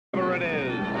it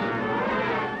is,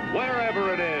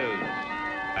 wherever it is,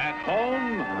 at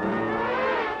home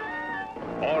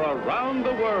or around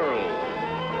the world,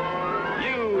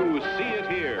 you see it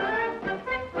here.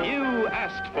 You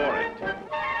asked for it.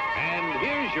 And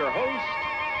here's your host,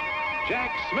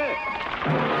 Jack Smith.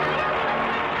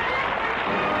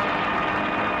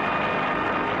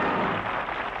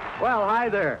 Well, hi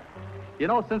there. You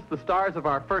know, since the stars of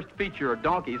our first feature are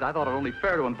donkeys, I thought it only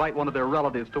fair to invite one of their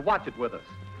relatives to watch it with us.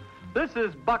 This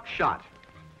is Buckshot.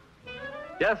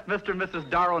 Yes, Mr. and Mrs.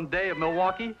 Darwin Day of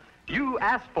Milwaukee, you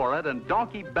asked for it, and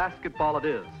donkey basketball it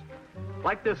is.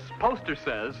 Like this poster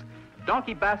says,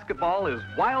 donkey basketball is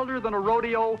wilder than a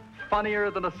rodeo,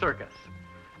 funnier than a circus.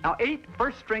 Now, 8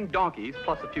 first-string donkeys,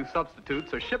 plus a few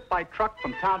substitutes, are shipped by truck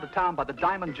from town to town by the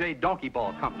Diamond J Donkey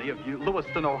Ball Company of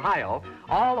Lewiston, Ohio,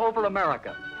 all over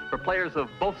America, for players of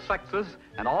both sexes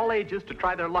and all ages to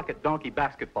try their luck at donkey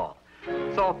basketball.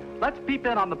 So let's peep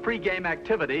in on the pregame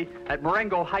activity at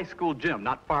Moregno High School gym,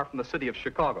 not far from the city of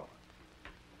Chicago.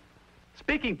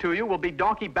 Speaking to you will be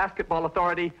donkey basketball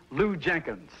authority Lou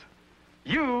Jenkins.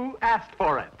 You asked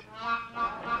for it.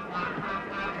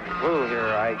 Lou here,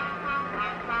 Ike.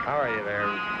 How are you there,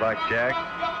 Blackjack?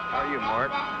 How are you, Mort?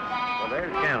 Well,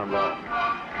 there's Cannonball.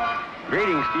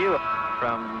 Greetings to you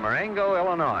from Morengo,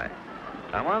 Illinois.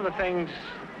 Now, one of the things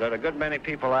that a good many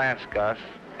people ask us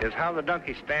is how the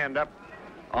donkeys stand up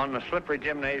on the slippery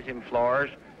gymnasium floors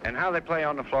and how they play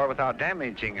on the floor without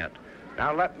damaging it.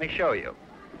 Now, let me show you.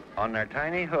 On their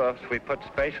tiny hoofs, we put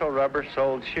special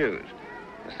rubber-soled shoes,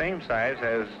 the same size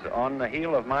as on the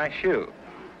heel of my shoe.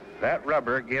 That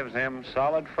rubber gives them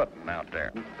solid footing out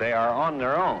there. They are on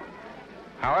their own.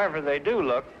 However, they do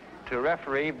look to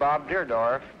referee Bob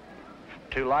Deerdorf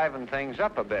to liven things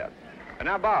up a bit.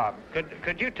 Now, Bob,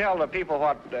 could you tell the people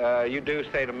what you do,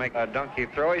 say, to make a donkey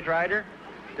throw his rider?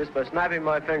 Just by snapping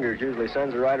my fingers usually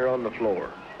sends the rider on the floor.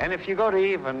 And if you go to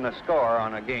even the score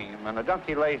on a game and the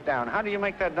donkey lays down, how do you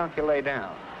make that donkey lay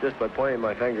down? Just by pointing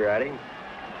my finger at him.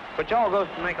 Which all goes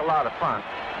to make a lot of fun.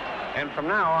 And from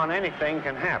now on, anything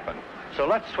can happen. So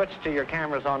let's switch to your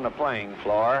cameras on the playing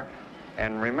floor.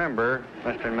 And remember,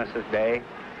 Mr. and Mrs. Day,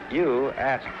 you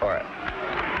asked for it.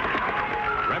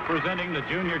 Representing the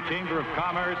Junior Chamber of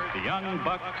Commerce, the Young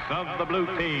Bucks of the blue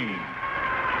team.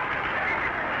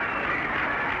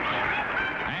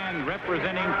 And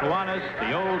representing Kiwanis,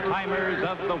 the old-timers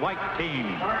of the white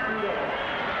team.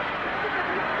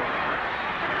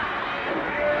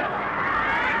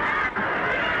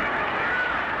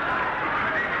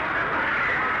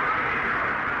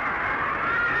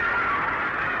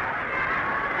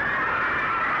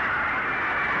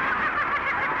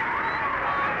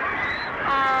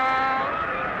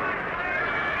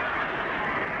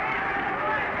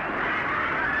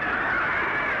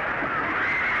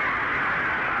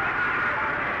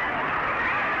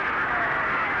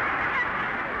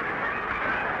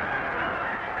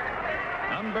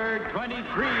 Number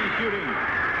 23 shooting.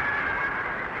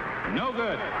 No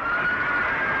good.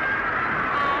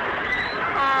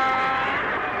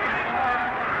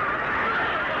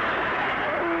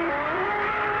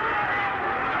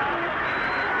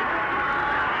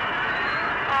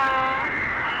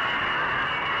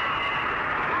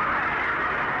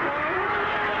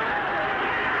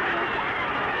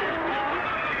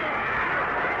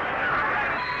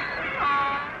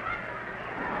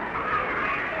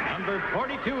 Number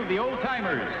 42 of the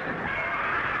old-timers.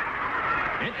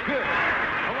 It's good.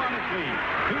 Go on its lead.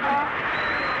 2-0.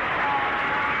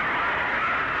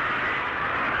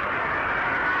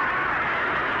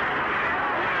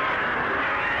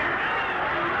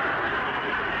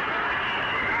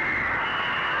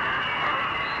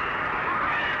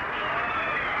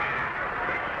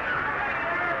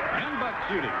 Young Bucks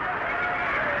shooting.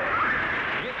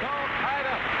 It's all tied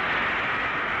up.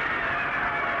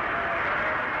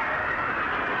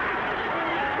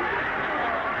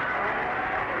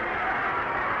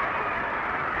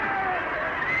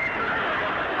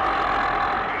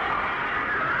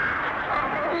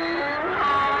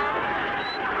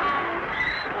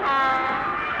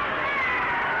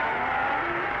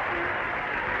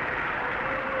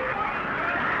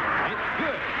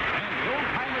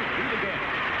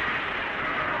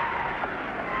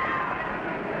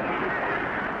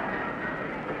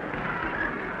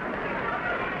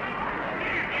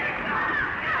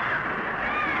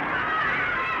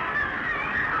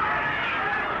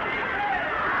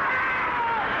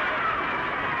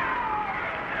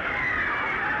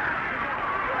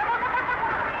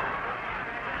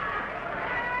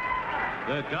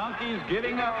 The donkey's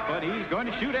giving up, but he's going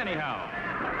to shoot anyhow.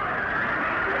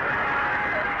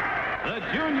 The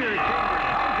junior chamber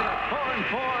ties it up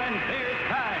 4-4, and there's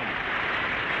time.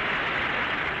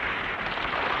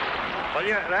 Well,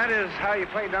 yeah, that is how you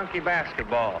play donkey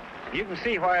basketball. You can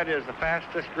see why it is the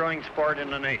fastest growing sport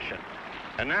in the nation.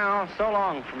 And now, so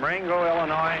long from Morengo,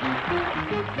 Illinois.